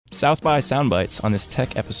South by Soundbites on this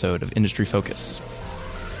tech episode of Industry Focus.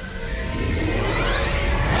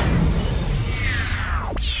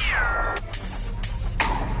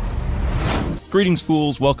 Greetings,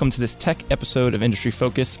 fools. Welcome to this tech episode of Industry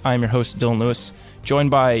Focus. I'm your host, Dylan Lewis,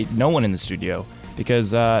 joined by no one in the studio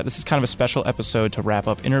because this is kind of a special episode to wrap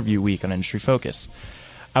up interview week on Industry Focus.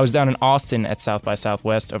 I was down in Austin at South by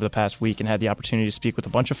Southwest over the past week and had the opportunity to speak with a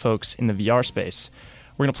bunch of folks in the VR space.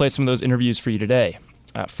 We're going to play some of those interviews for you today.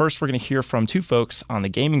 First, we're going to hear from two folks on the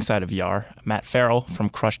gaming side of VR, Matt Farrell from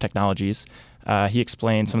Crush Technologies. He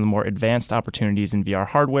explained some of the more advanced opportunities in VR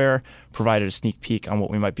hardware, provided a sneak peek on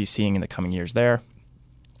what we might be seeing in the coming years there.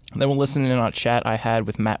 And then we'll listen in on a chat I had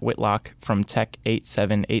with Matt Whitlock from Tech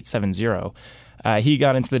 87870. He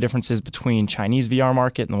got into the differences between Chinese VR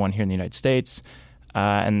market and the one here in the United States,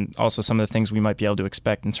 and also some of the things we might be able to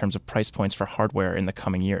expect in terms of price points for hardware in the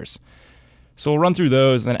coming years. So we'll run through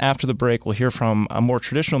those, and then after the break, we'll hear from a more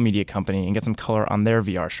traditional media company and get some color on their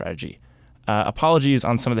VR strategy. Apologies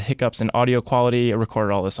on some of the hiccups in audio quality. I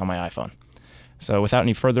recorded all this on my iPhone. So without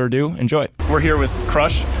any further ado, enjoy. We're here with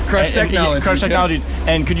Crush Technologies. Crush Technologies.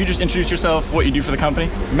 And could you just introduce yourself, what you do for the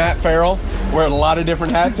company? Matt Farrell. Wear a lot of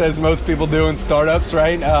different hats, as most people do in startups,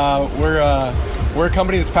 right? We're a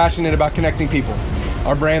company that's passionate about connecting people.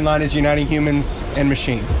 Our brand line is Uniting Humans and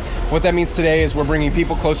Machine. What that means today is we're bringing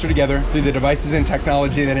people closer together through the devices and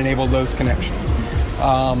technology that enable those connections.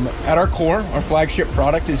 At our core, our flagship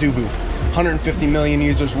product is ooVoo. 150 million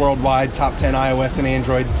users worldwide, top 10 iOS and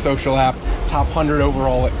Android social app, top 100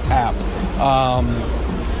 overall app.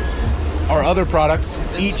 Our other products,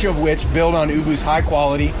 each of which build on ooVoo's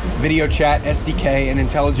high-quality video chat SDK and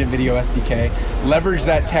intelligent video SDK, leverage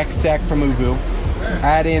that tech stack from ooVoo,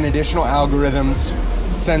 add in additional algorithms,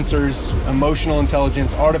 sensors, emotional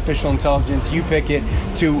intelligence, artificial intelligence, you pick it,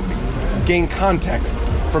 to gain context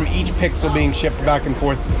from each pixel being shipped back and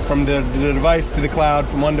forth from the device to the cloud,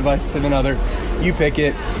 from one device to another. You pick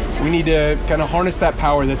it. We need to kind of harness that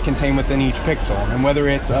power that's contained within each pixel. And whether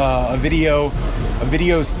it's a video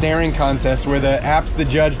staring contest where the app's the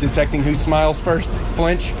judge detecting who smiles first,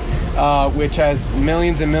 Flinch, which has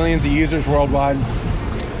millions and millions of users worldwide,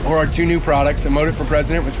 or our two new products, Emotive for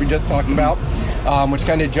President, which we just talked about, which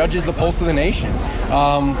kind of judges the pulse of the nation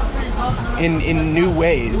in new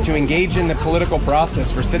ways, to engage in the political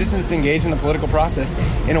process, for citizens to engage in the political process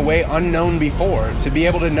in a way unknown before, to be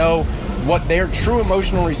able to know what their true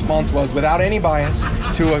emotional response was without any bias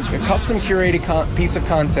to a custom curated piece of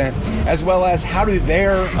content, as well as how do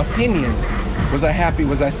their opinions, was I happy,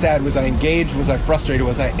 was I sad, was I engaged, was I frustrated,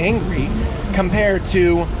 was I angry, compared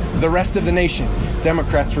to the rest of the nation.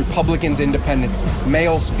 Democrats, Republicans, independents,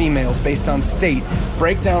 males, females, based on state.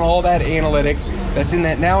 Break down all that analytics that's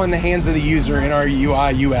now in the hands of the user in our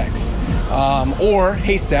UI, UX. Or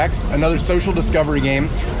Haystacks, another social discovery game,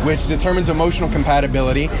 which determines emotional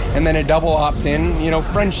compatibility, and then a double opt-in,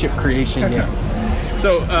 friendship creation game.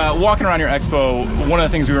 So walking around your expo, one of the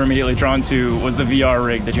things we were immediately drawn to was the VR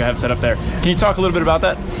rig that you have set up there. Can you talk a little bit about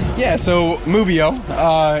that? Yeah, so Movio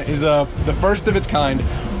is the first of its kind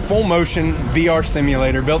full motion VR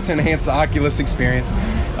simulator built to enhance the Oculus experience.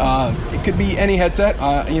 It could be any headset.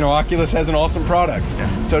 Oculus has an awesome product.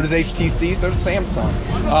 Yeah. So does HTC, so does Samsung.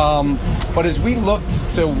 But as we looked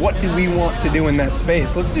to what do we want to do in that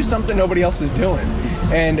space, let's do something nobody else is doing.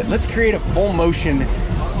 And let's create a full motion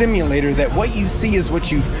simulator that what you see is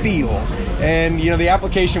what you feel. And the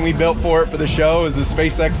application we built for the show is a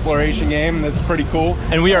space exploration game that's pretty cool.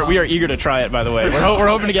 And we are eager to try it, by the way. We're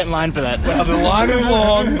hoping to get in line for that. Well, the line is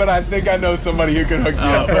long, but I think I know somebody who can hook you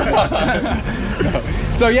up.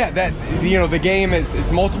 So yeah, the game,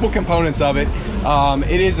 it's multiple components of it.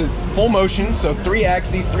 It is a full motion, so 3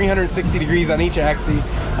 axes, 360 degrees on each axis,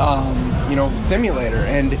 simulator,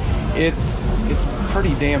 and it's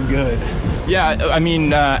pretty damn good. Yeah, I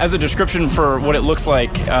mean, as a description for what it looks like,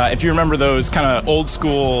 if you remember those kind of old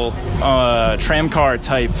school tram car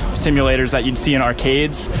type simulators that you'd see in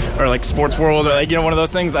arcades or like Sports World, or one of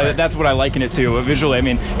those things, that's what I liken it to visually. I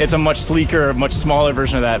mean, it's a much sleeker, much smaller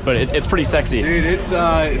version of that, but it's pretty sexy. Dude,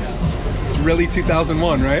 it's really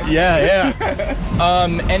 2001, right? Yeah.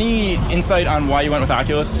 Any insight on why you went with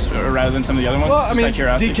Oculus rather than some of the other ones? Well, I mean,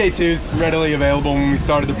 curiosity. DK2 is readily available when we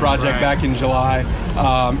started the project back in July.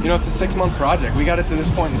 It's a 6-month project. We got it to this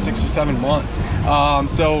point in 6 or 7 months.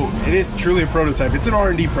 So it is truly a prototype. It's an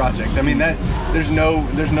R&D project. I mean, that there's no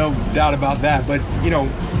doubt about that. But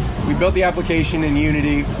we built the application in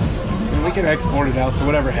Unity. We can export it out to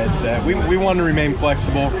whatever headset. We want to remain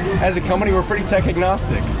flexible. As a company, we're pretty tech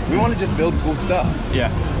agnostic. We want to just build cool stuff. Yeah,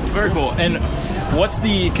 very cool. And What's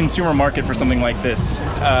the consumer market for something like this?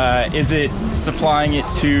 Is it supplying it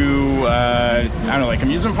to, I don't know, like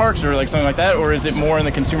amusement parks or like something like that? Or is it more in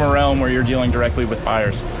the consumer realm where you're dealing directly with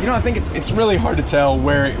buyers? I think it's really hard to tell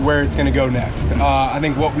where it's going to go next. I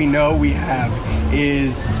think what we know we have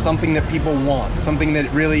is something that people want, something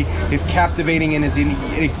that really is captivating and is an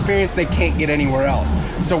experience they can't get anywhere else.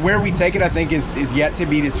 So where we take it, I think, is yet to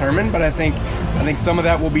be determined, but I think some of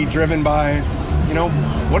that will be driven by,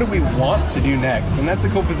 what do we want to do next? And that's the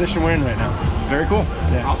cool position we're in right now. Very cool.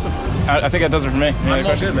 Yeah. Awesome. I think that does it for me. Any other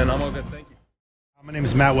questions? Good, man. I'm all good. Thank you. My name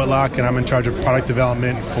is Matt Whitlock, and I'm in charge of product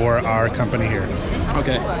development for our company here.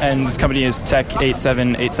 Okay. And this company is Tech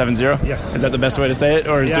 87870? Yes. Is that the best way to say it?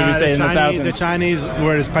 Or should we say it in the thousands? The Chinese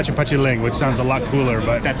word is Pachi Pachi Ling, which sounds a lot cooler,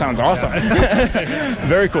 but... That sounds awesome.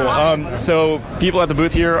 Very cool. So people at the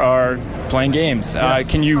booth here are playing games. Yes.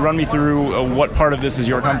 Can you run me through what part of this is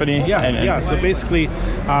your company? Yeah. So basically,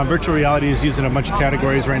 virtual reality is used in a bunch of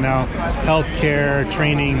categories right now: healthcare,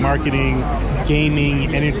 training, marketing,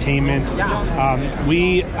 gaming, entertainment.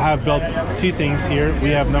 We have built two things here. We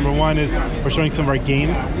have, number one is we're showing some of our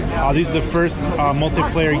games. These are the first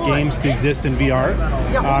multiplayer games to exist in VR.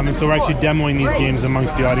 And so we're actually demoing these games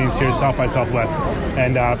amongst the audience here at South by Southwest.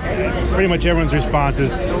 And pretty much everyone's response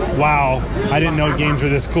is, wow, I didn't know games were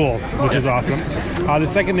this cool, which is awesome. The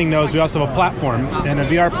second thing, though, is we also have a platform, and a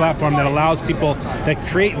VR platform that allows people that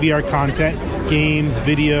create VR content, games,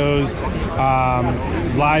 videos,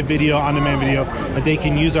 live video, on-demand video, that they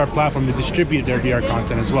can use our platform to distribute their VR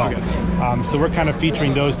content as well. So we're kind of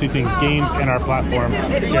featuring those two things, games and our platform,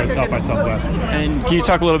 here at South by Southwest. And can you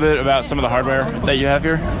talk a little bit about some of the hardware that you have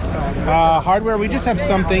here? Hardware, we just have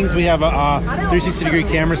some things. We have a 360-degree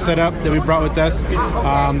camera setup that we brought with us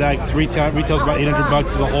that retails about $800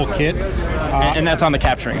 as a whole kit. And that's on the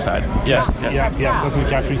capturing side? Yes, so that's on the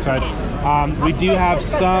capturing side. We do have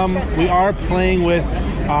some, we are playing with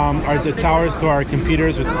the towers to our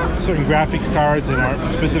computers with certain graphics cards and our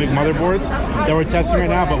specific motherboards that we're testing right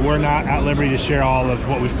now, but we're not at liberty to share all of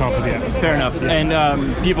what we've come up with yet. Fair enough. Yeah.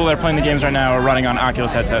 And people that are playing the games right now are running on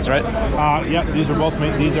Oculus headsets, right? These are both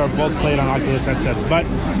played on Oculus headsets, but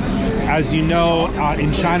as you know,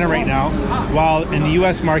 in China right now, while in the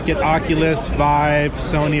U.S. market, Oculus, Vive,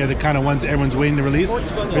 Sony are the kind of ones that everyone's waiting to release,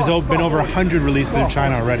 there's been over 100 released in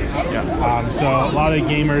China already. So a lot of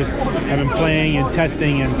the gamers have been playing and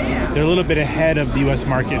testing, and they're a little bit ahead of the U.S.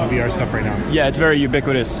 market in VR stuff right now. Yeah, it's very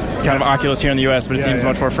ubiquitous, kind of Oculus here in the U.S., but it seems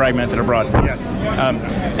much more fragmented abroad. Yes.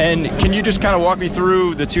 And can you just kind of walk me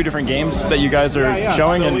through the two different games that you guys are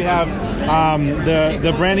showing? So we have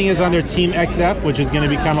the branding is under Team XF, which is going to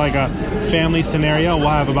be kind of like a family scenario. We'll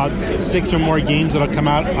have about 6 or more games that'll come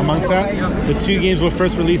out amongst that. The two games we're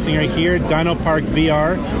first releasing right here, Dino Park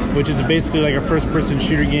VR, which is basically like a first-person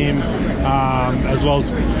shooter game, as well as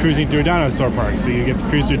cruising through a dinosaur park. So you get to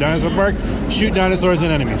cruise through a dinosaur park, shoot dinosaurs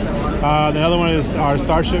and enemies. The other one is our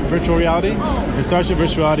Starship Virtual Reality. And Starship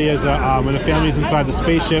Virtual Reality is when the family's inside the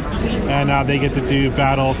spaceship, and they get to do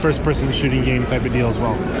battle, first-person shooting game type of deal as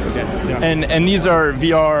well. Okay. Yeah. And these are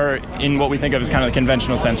VR in what we think of as kind of the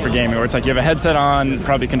conventional sense for gaming, where it's like you have a headset on,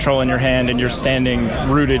 probably control in your hand, and you're standing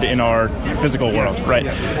rooted in our physical world, right?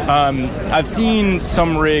 I've seen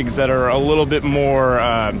some rigs that are a little bit more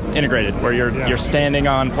integrated, where you're standing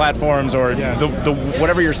on platforms, or the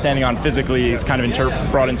whatever you're standing on physically is kind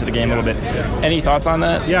of brought into the game a little bit. Any thoughts on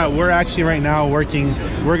that? Yeah, we're actually right now we're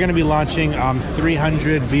going to be launching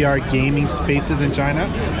 300 VR gaming spaces in China,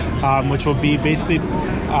 which will be basically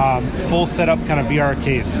full setup kind of VR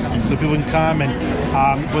arcades. So people can come,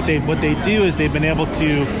 and what they do is they've been able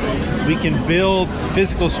to, we can build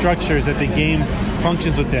physical structures that the game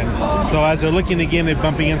functions within. So as they're looking at the game, they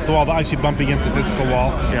bump against the wall, they'll actually bump against the physical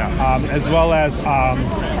wall. As well as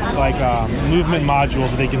movement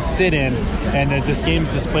modules that they can sit in, and this game's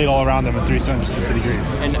displayed all around them at 360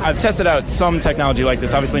 degrees. And I've tested out some technology like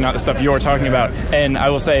this, obviously not the stuff you're talking about, and I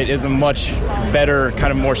will say it is a much better,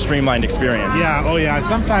 kind of more streamlined experience.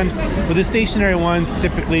 Sometimes with the stationary ones,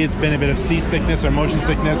 typically it's been a bit of seasickness or motion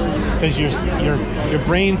sickness, because your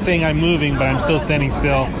brain's saying I'm moving, but I'm still standing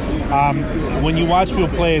still. When you watch people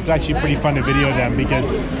play, it's actually pretty fun to video them,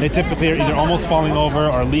 because they typically are either almost falling over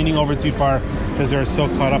or leaning over too far because they're so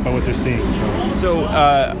caught up by what they're seeing. So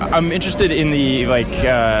I'm interested in the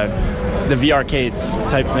VR arcades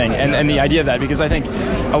type thing, and the idea of that, because I think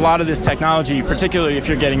a lot of this technology, particularly if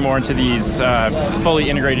you're getting more into these fully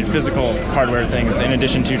integrated physical hardware things, in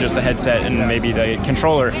addition to just the headset and maybe the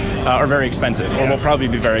controller, are very expensive, or will probably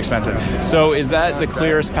be very expensive. So is that the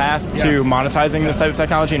clearest path to monetizing this type of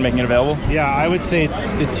technology and making it available? Yeah, I would say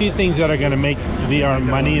the two things that are going to make VR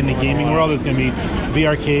money in the gaming world is going to be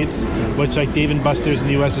VRcades, which like Dave & Buster's in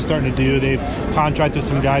the US is starting to do. They've contracted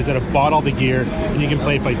some guys that have bought all the gear, and you can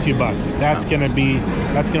play for like $2. That's going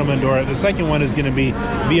to open the door. The second one is going to be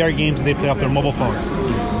VR games that they play off their mobile phones,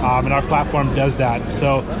 and our platform does that.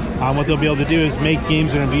 So what they'll be able to do is make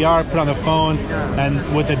games in VR, put on the phone,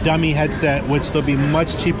 and with a dummy headset, which there'll be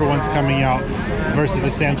much cheaper ones coming out versus the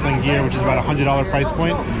Samsung Gear, which is about $100 price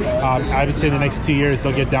point. I would say in the next 2 years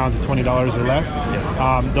they'll get down to $20 or less.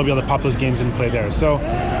 They'll be able to pop those games and play there. So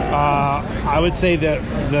I would say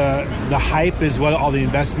that the hype is what all the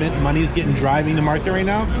investment money is getting driving the market right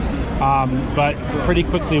now. But pretty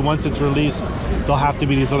quickly, once it's released, there'll have to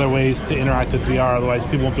be these other ways to interact with VR. Otherwise,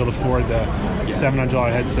 people won't be able to afford the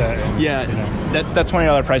 $700 headset. That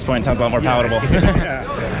 $20 price point sounds a lot more palatable.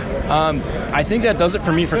 I think that does it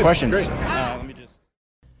for me for questions.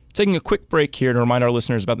 Taking a quick break here to remind our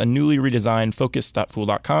listeners about the newly redesigned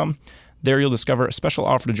Focus.Fool.com. There you'll discover a special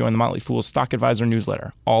offer to join the Motley Fool Stock Advisor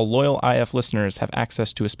newsletter. All loyal IF listeners have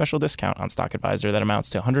access to a special discount on Stock Advisor that amounts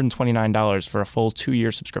to $129 for a full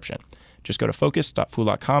 2-year subscription. Just go to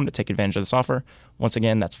Focus.Fool.com to take advantage of this offer. Once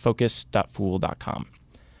again, that's Focus.Fool.com.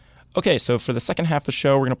 Okay, so for the second half of the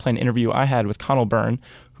show, we're going to play an interview I had with Connell Byrne,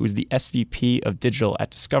 who's the SVP of Digital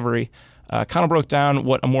at Discovery. Connell broke down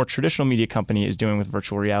what a more traditional media company is doing with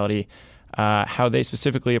virtual reality, how they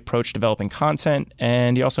specifically approach developing content,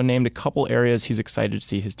 and he also named a couple areas he's excited to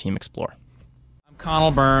see his team explore. I'm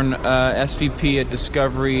Connell Byrne, SVP at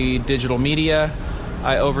Discovery Digital Media.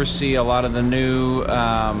 I oversee a lot of the new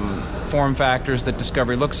form factors that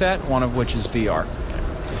Discovery looks at, one of which is VR.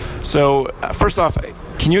 So, first off,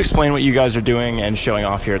 can you explain what you guys are doing and showing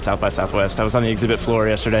off here at South by Southwest? I was on the exhibit floor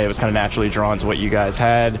yesterday. I was kind of naturally drawn to what you guys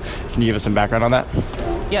had. Can you give us some background on that?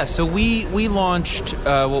 Yeah, so we launched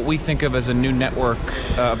what we think of as a new network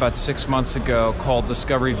about 6 months ago called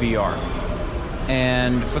Discovery VR.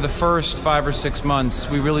 And for the first 5 or 6 months,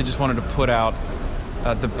 we really just wanted to put out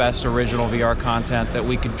the best original VR content that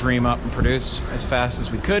we could dream up and produce as fast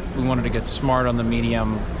as we could. We wanted to get smart on the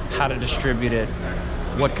medium, how to distribute it,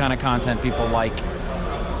 what kind of content people like.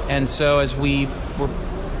 And so as we were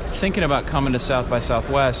thinking about coming to South by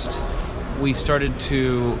Southwest, we started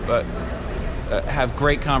to have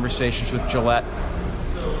great conversations with Gillette,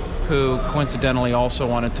 who coincidentally also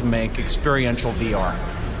wanted to make experiential VR.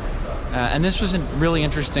 And this was a really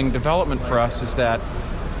interesting development for us, is that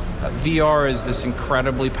VR is this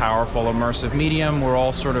incredibly powerful, immersive medium. We're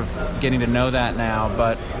all sort of getting to know that now,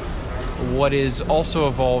 but what is also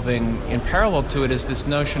evolving in parallel to it is this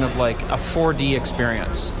notion of like a 4D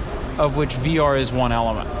experience, of which VR is one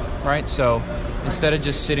element, right? So instead of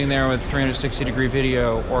just sitting there with 360-degree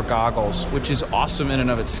video or goggles, which is awesome in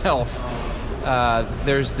and of itself,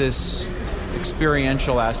 there's this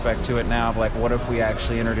experiential aspect to it now of like, what if we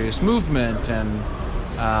actually introduce movement and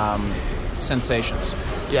sensations?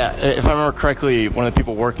 Yeah, if I remember correctly, one of the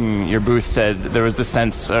people working your booth said there was the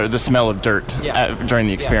sense or the smell of dirt during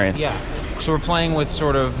the experience. Yeah. So we're playing with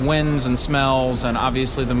sort of winds and smells, and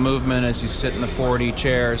obviously the movement as you sit in the 4D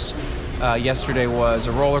chairs. Yesterday was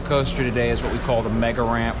a roller coaster. Today is what we call the Mega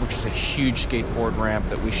Ramp, which is a huge skateboard ramp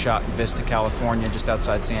that we shot in Vista, California, just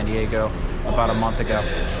outside San Diego about a month ago.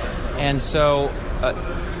 And so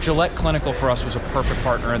Gillette Clinical for us was a perfect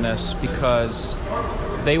partner in this, because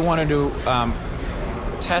they wanted to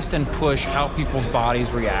test and push how people's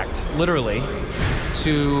bodies react, literally,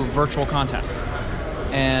 to virtual content.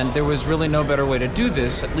 And there was really no better way to do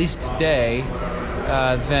this, at least today,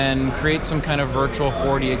 than create some kind of virtual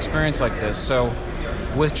 4D experience like this. So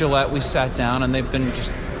with Gillette, we sat down, and they've been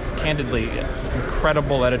just candidly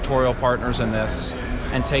incredible editorial partners in this,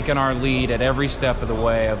 and taken our lead at every step of the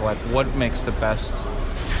way of like what makes the best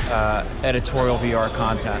editorial VR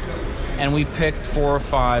content. And we picked 4 or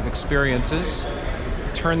 5 experiences,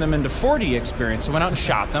 turned them into 4D experience. So went out and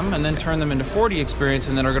shot them, and then turned them into 4D experience,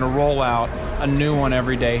 and then are going to roll out a new one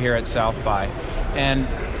every day here at South by. And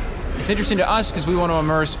it's interesting to us because we want to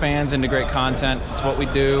immerse fans into great content. It's what we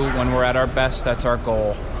do. When we're at our best, that's our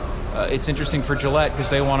goal. It's interesting for Gillette because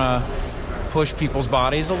they want to push people's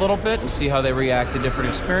bodies a little bit and see how they react to different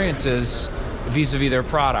experiences vis-a-vis their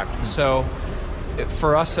product. So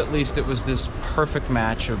for us, at least, it was this perfect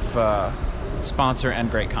match of sponsor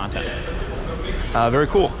and great content. Very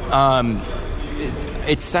cool.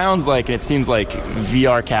 It sounds like, and it seems like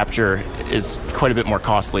VR capture is quite a bit more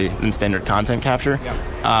costly than standard content capture.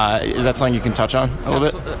 Is that something you can touch on a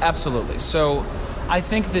little bit? Absolutely. So I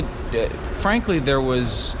think that, frankly, there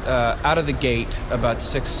was, out of the gate about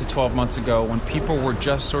 6 to 12 months ago, when people were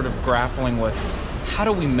just sort of grappling with, how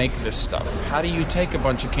do we make this stuff? How do you take a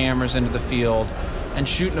bunch of cameras into the field and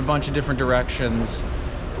shoot in a bunch of different directions?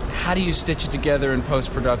 How do you stitch it together in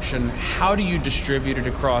post-production? How do you distribute it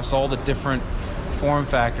across all the different form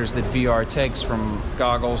factors that VR takes, from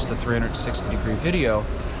goggles to 360-degree video?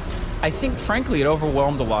 I think, frankly, it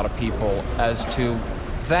overwhelmed a lot of people as to,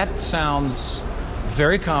 that sounds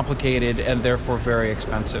very complicated and therefore very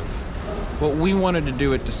expensive. What we wanted to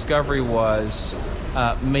do at Discovery was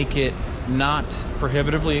make it not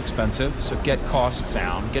prohibitively expensive, so get costs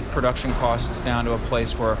down, get production costs down to a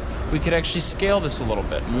place where we could actually scale this a little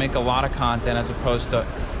bit and make a lot of content as opposed to,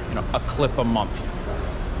 a clip a month.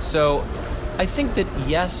 So I think that,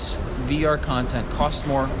 yes, VR content costs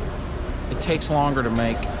more, it takes longer to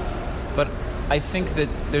make, but I think that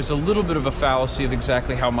there's a little bit of a fallacy of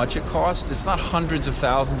exactly how much it costs. It's not hundreds of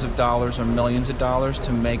thousands of dollars or millions of dollars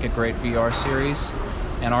to make a great VR series,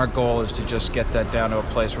 and our goal is to just get that down to a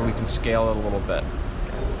place where we can scale it a little bit.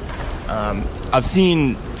 I've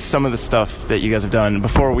seen some of the stuff that you guys have done.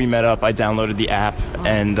 Before we met up, I downloaded the app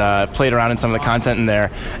and played around in some of the content in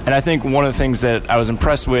there. And I think one of the things that I was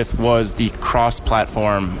impressed with was the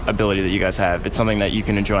cross-platform ability that you guys have. It's something that you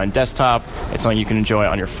can enjoy on desktop. It's something you can enjoy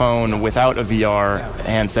on your phone without a VR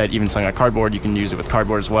handset. Even something like Cardboard, you can use it with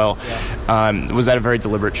Cardboard as well. Was that a very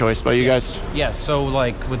deliberate choice by you guys? Yes. So,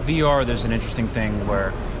 like with VR, there's an interesting thing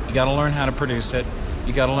where you got to learn how to produce it.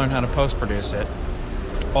 You got to learn how to post-produce it.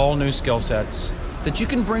 All new skill sets that you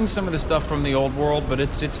can bring some of the stuff from the old world, but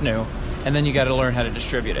it's new, and then you got to learn how to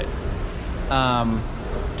distribute it.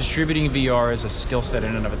 Distributing VR is a skill set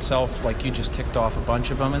in and of itself. Like, you just ticked off a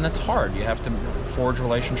bunch of them, and that's hard. You have to forge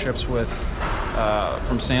relationships with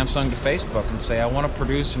from Samsung to Facebook and say, I want to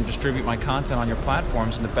produce and distribute my content on your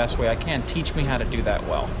platforms in the best way I can. Teach me how to do that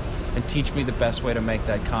well, and teach me the best way to make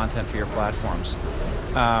that content for your platforms.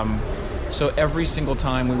 So every single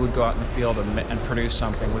time we would go out in the field and produce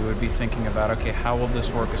something, we would be thinking about, okay, how will this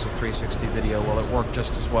work as a 360 video? Will it work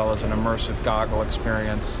just as well as an immersive goggle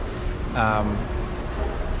experience?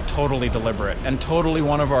 Totally deliberate, and totally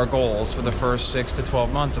one of our goals for the first 6 to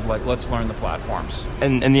 12 months of, like, let's learn the platforms.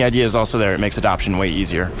 And the idea is also there, it makes adoption way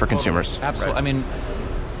easier for consumers. Absolutely. Right? I mean,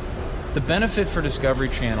 the benefit for Discovery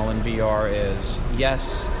Channel in VR is,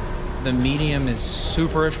 yes, the medium is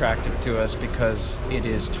super attractive to us because it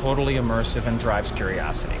is totally immersive and drives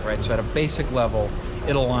curiosity, right? So at a basic level,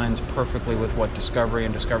 it aligns perfectly with what Discovery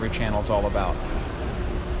and Discovery Channel is all about.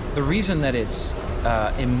 The reason that it's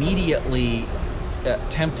immediately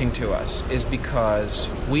tempting to us is because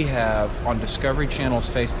we have, on Discovery Channel's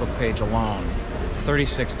Facebook page alone,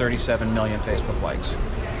 37 million Facebook likes.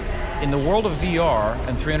 In the world of VR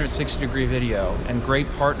and 360-degree video, and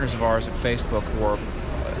great partners of ours at Facebook who are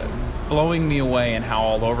blowing me away in how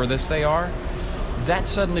all over this they are, that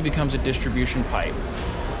suddenly becomes a distribution pipe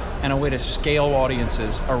and a way to scale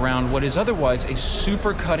audiences around what is otherwise a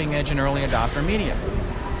super cutting-edge and early adopter medium.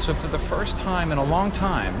 So for the first time in a long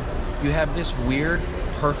time, you have this weird,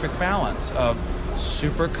 perfect balance of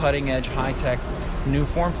super cutting-edge, high-tech, new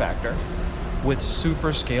form factor with super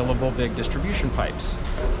scalable, big distribution pipes.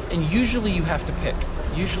 And usually you have to pick.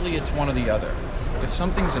 Usually it's one or the other. If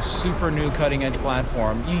something's a super new cutting-edge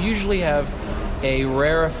platform, you usually have a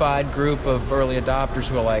rarefied group of early adopters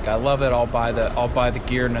who are like, I love it, I'll buy the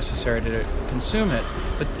gear necessary to consume it.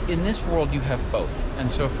 But in this world, you have both.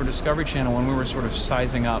 And so for Discovery Channel, when we were sort of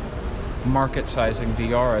sizing up, market sizing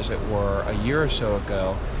VR, as it were, a year or so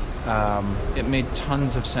ago, it made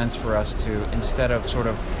tons of sense for us to, instead of sort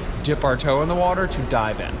of dip our toe in the water, to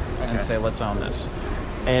dive in and say, let's own this.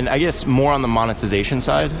 And I guess more on the monetization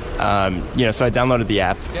side, so I downloaded the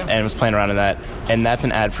app and was playing around in that, and that's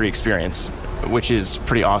an ad-free experience, which is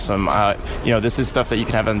pretty awesome. This is stuff that you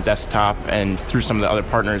can have on desktop, and through some of the other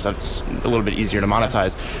partners, that's a little bit easier to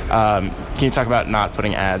monetize. Can you talk about not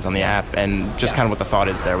putting ads on the app and just kind of what the thought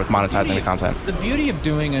is there with monetizing the content? The beauty of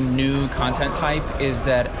doing a new content type is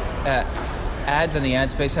that ads in the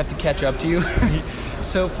ad space have to catch up to you.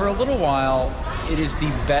 So for a little while, it is the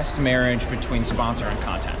best marriage between sponsor and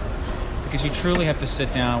content, because you truly have to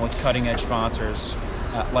sit down with cutting-edge sponsors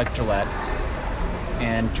like Gillette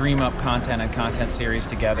and dream up content and content series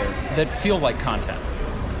together that feel like content,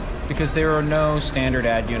 because there are no standard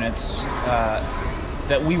ad units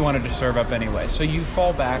that we wanted to serve up anyway. So you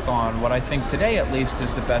fall back on what I think today, at least,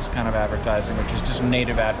 is the best kind of advertising, which is just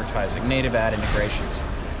native advertising, native ad integrations.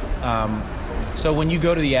 So when you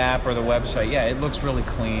go to the app or the website, yeah, it looks really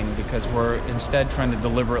clean because we're instead trying to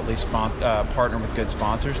deliberately partner with good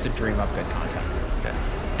sponsors to dream up good content.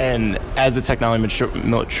 And as the technology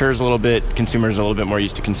matures a little bit, consumers are a little bit more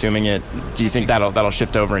used to consuming it. Do you think that'll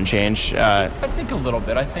shift over and change? I think a little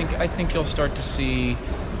bit. I think you'll start to see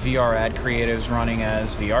VR ad creatives running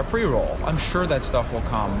as VR pre-roll. I'm sure that stuff will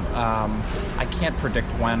come. I can't predict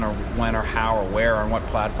when or how or where or on what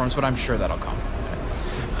platforms, but I'm sure that'll come.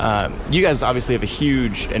 You guys obviously have a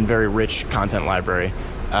huge and very rich content library.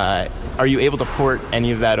 Are you able to port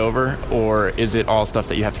any of that over, or is it all stuff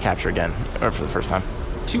that you have to capture again or for the first time?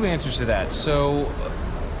 Two answers to that. So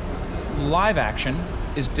live action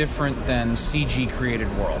is different than CG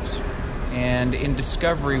created worlds. And in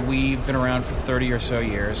Discovery, we've been around for 30 or so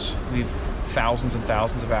years. We've thousands and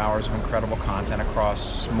thousands of hours of incredible content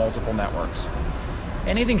across multiple networks.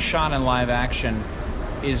 Anything shot in live action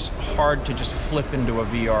is hard to just flip into a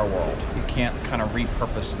VR world. You can't kind of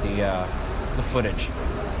repurpose the footage.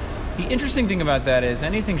 The interesting thing about that is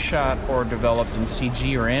anything shot or developed in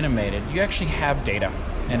CG or animated, you actually have data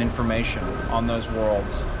and information on those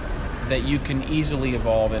worlds that you can easily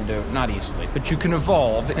evolve into, not easily, but you can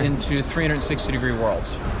evolve into 360-degree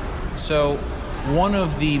worlds. So one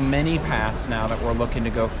of the many paths now that we're looking to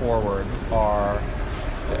go forward are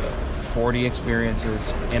 4D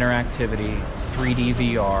experiences, interactivity, 3D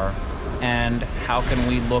VR, and how can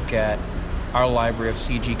we look at our library of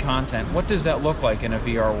CG content? What does that look like in a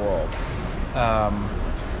VR world?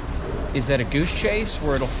 Is that a goose chase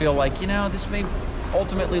where it'll feel like, this may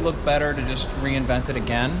ultimately look better to just reinvent it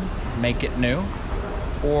again, make it new?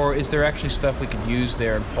 Or is there actually stuff we could use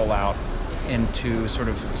there and pull out into sort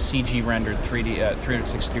of CG rendered 3D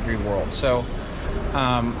 360-degree world? So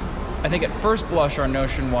I think at first blush our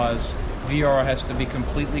notion was VR has to be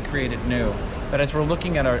completely created new. But as we're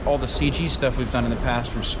looking at all the CG stuff we've done in the past,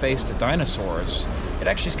 from space to dinosaurs, it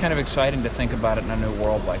actually is kind of exciting to think about it in a new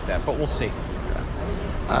world like that, but we'll see.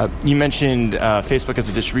 You mentioned Facebook as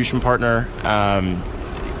a distribution partner.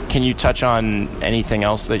 Can you touch on anything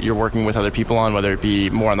else that you're working with other people on, whether it be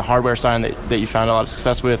more on the hardware side that you found a lot of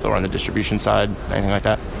success with, or on the distribution side, anything like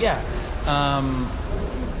that? Yeah.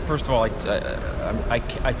 First of all,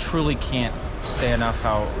 I truly can't say enough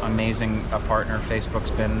how amazing a partner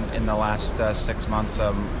Facebook's been in the last 6 months.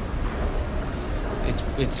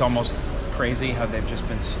 It's almost crazy how they've just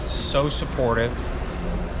been so supportive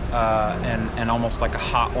and almost like a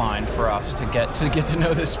hotline for us to get to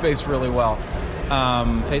know this space really well.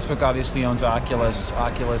 Facebook obviously owns Oculus.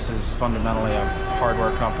 Oculus is fundamentally a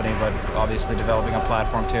hardware company, but obviously developing a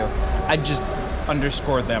platform too. I just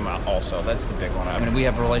underscore them also. That's the big one. I mean, we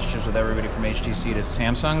have relationships with everybody from HTC to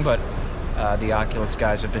Samsung, but the Oculus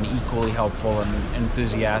guys have been equally helpful and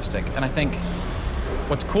enthusiastic. And I think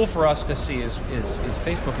what's cool for us to see is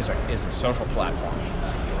Facebook is a social platform.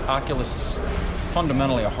 Oculus is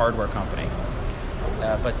fundamentally a hardware company.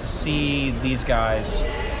 But to see these guys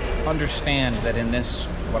understand that in this,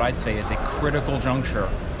 what I'd say is a critical juncture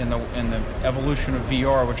in the evolution of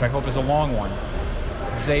VR, which I hope is a long one,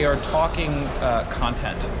 they are talking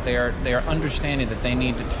content. They are understanding that they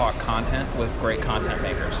need to talk content with great content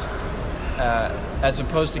makers. As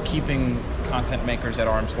opposed to keeping content makers at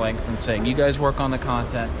arm's length and saying, you guys work on the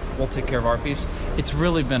content, we'll take care of our piece. It's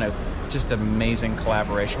really been just amazing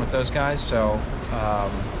collaboration with those guys, so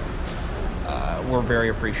we're very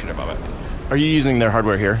appreciative of it. Are you using their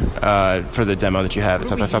hardware here for the demo that you have at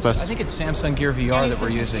South by Southwest? I think it's Samsung Gear VR that we're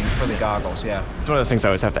using for the goggles, yeah. It's one of those things I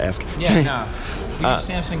always have to ask. Yeah, no. We use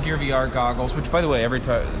Samsung Gear VR goggles, which, by the way, every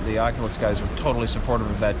time the Oculus guys are totally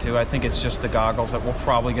supportive of that too. I think it's just the goggles that will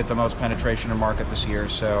probably get the most penetration in market this year.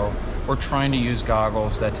 So we're trying to use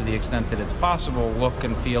goggles that, to the extent that it's possible, look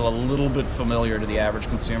and feel a little bit familiar to the average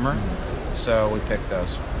consumer. So we picked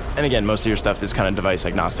those. And again, most of your stuff is kind of device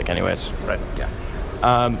agnostic anyways. Right, yeah.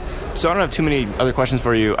 So I don't have too many other questions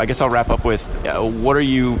for you. I guess I'll wrap up with what are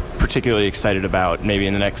you particularly excited about maybe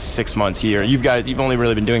in the next 6 months here? You've only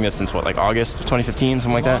really been doing this since what, like August of 2015,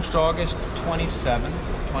 something like that? Launched August 27,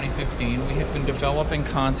 2015. We had been developing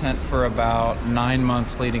content for about 9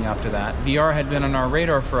 months leading up to that. VR had been on our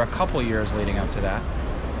radar for a couple years leading up to that.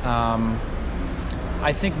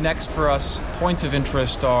 I think next for us, points of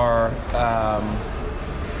interest are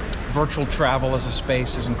virtual travel as a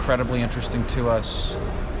space is incredibly interesting to us.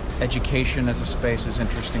 Education as a space is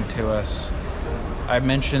interesting to us. I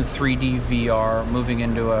mentioned 3D VR, moving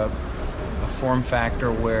into a form factor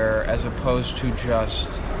where, as opposed to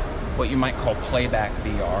just what you might call playback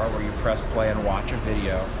VR, where you press play and watch a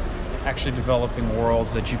video, actually developing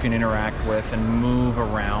worlds that you can interact with and move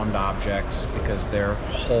around objects because they're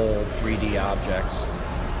whole 3D objects.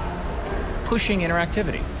 pushing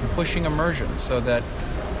interactivity, pushing immersion, so that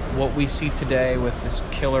what we see today with this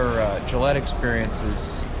killer Gillette experience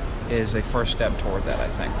is a first step toward that, I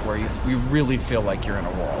think, where you really feel like you're in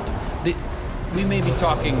a world. We may be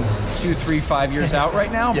talking 2, 3, 5 years out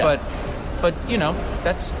right now, Yeah. but you know,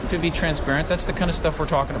 that's, to be transparent, that's the kind of stuff we're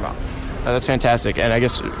talking about. That's fantastic. And I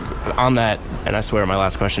guess on that, and I swear my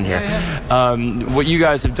last question here, what you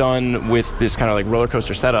guys have done with this kind of like roller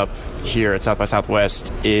coaster setup here at South by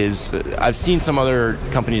Southwest is, I've seen some other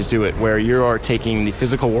companies do it, where you are taking the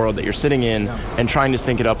physical world that you're sitting in and trying to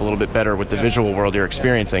sync it up a little bit better with the visual world you're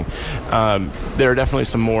experiencing. There are definitely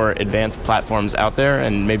some more advanced platforms out there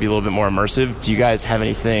and maybe a little bit more immersive. Do you guys have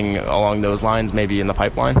anything along those lines maybe in the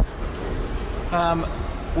pipeline?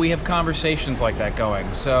 We have conversations like that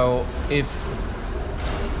going. So if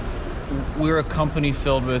we're a company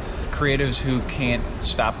filled with creatives who can't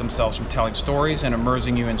stop themselves from telling stories and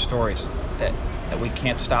immersing you in stories, that we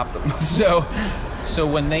can't stop them. So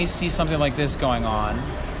when they see something like this going on,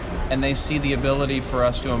 and they see the ability for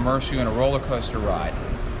us to immerse you in a roller coaster ride,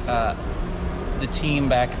 the team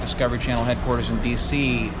back at Discovery Channel headquarters in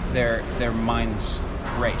DC, their minds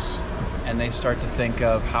race. And they start to think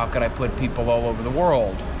of, how could I put people all over the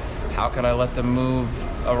world? How could I let them move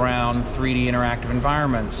around 3D interactive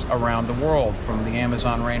environments around the world, from the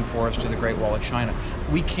Amazon rainforest to the Great Wall of China?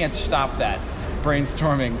 We can't stop that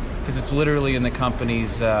brainstorming because it's literally in the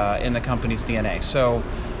company's DNA. So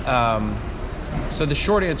the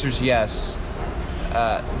short answer is yes.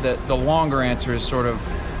 The longer answer is sort of,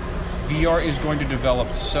 VR is going to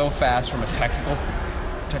develop so fast from a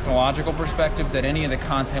technological perspective that any of the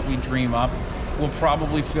content we dream up will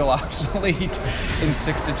probably feel obsolete in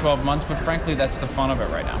 6 to 12 months, but frankly, that's the fun of it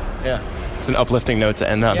right now. Yeah. It's an uplifting note to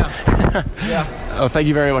end on. Yeah. Oh, thank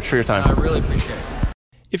you very much for your time. I really appreciate it.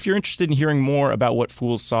 If you're interested in hearing more about what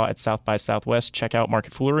Fools saw at South by Southwest, check out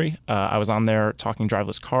Market Foolery. I was on there talking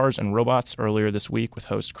driverless cars and robots earlier this week with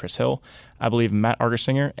host Chris Hill. I believe Matt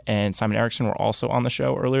Argersinger and Simon Erickson were also on the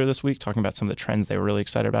show earlier this week talking about some of the trends they were really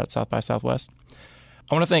excited about at South by Southwest.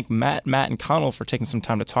 I want to thank Matt, and Connell for taking some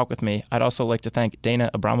time to talk with me. I'd also like to thank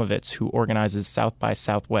Dana Abramovitz, who organizes South by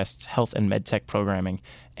Southwest's health and medtech programming,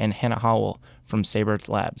 and Hannah Howell from Sabre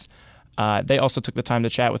Labs. They also took the time to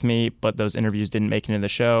chat with me, but those interviews didn't make it into the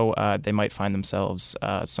show. They might find themselves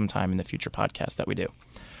sometime in the future podcast that we do.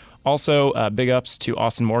 Also, big ups to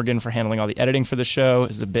Austin Morgan for handling all the editing for the show.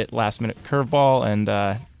 It's a bit last-minute curveball and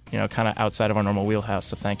kind of outside of our normal wheelhouse,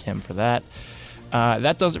 so thank him for that.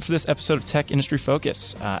 That does it for this episode of Tech Industry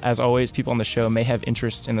Focus. As always, people on the show may have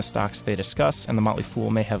interest in the stocks they discuss, and the Motley Fool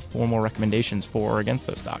may have formal recommendations for or against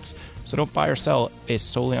those stocks. So don't buy or sell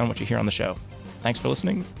based solely on what you hear on the show. Thanks for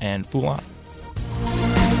listening, and Fool on.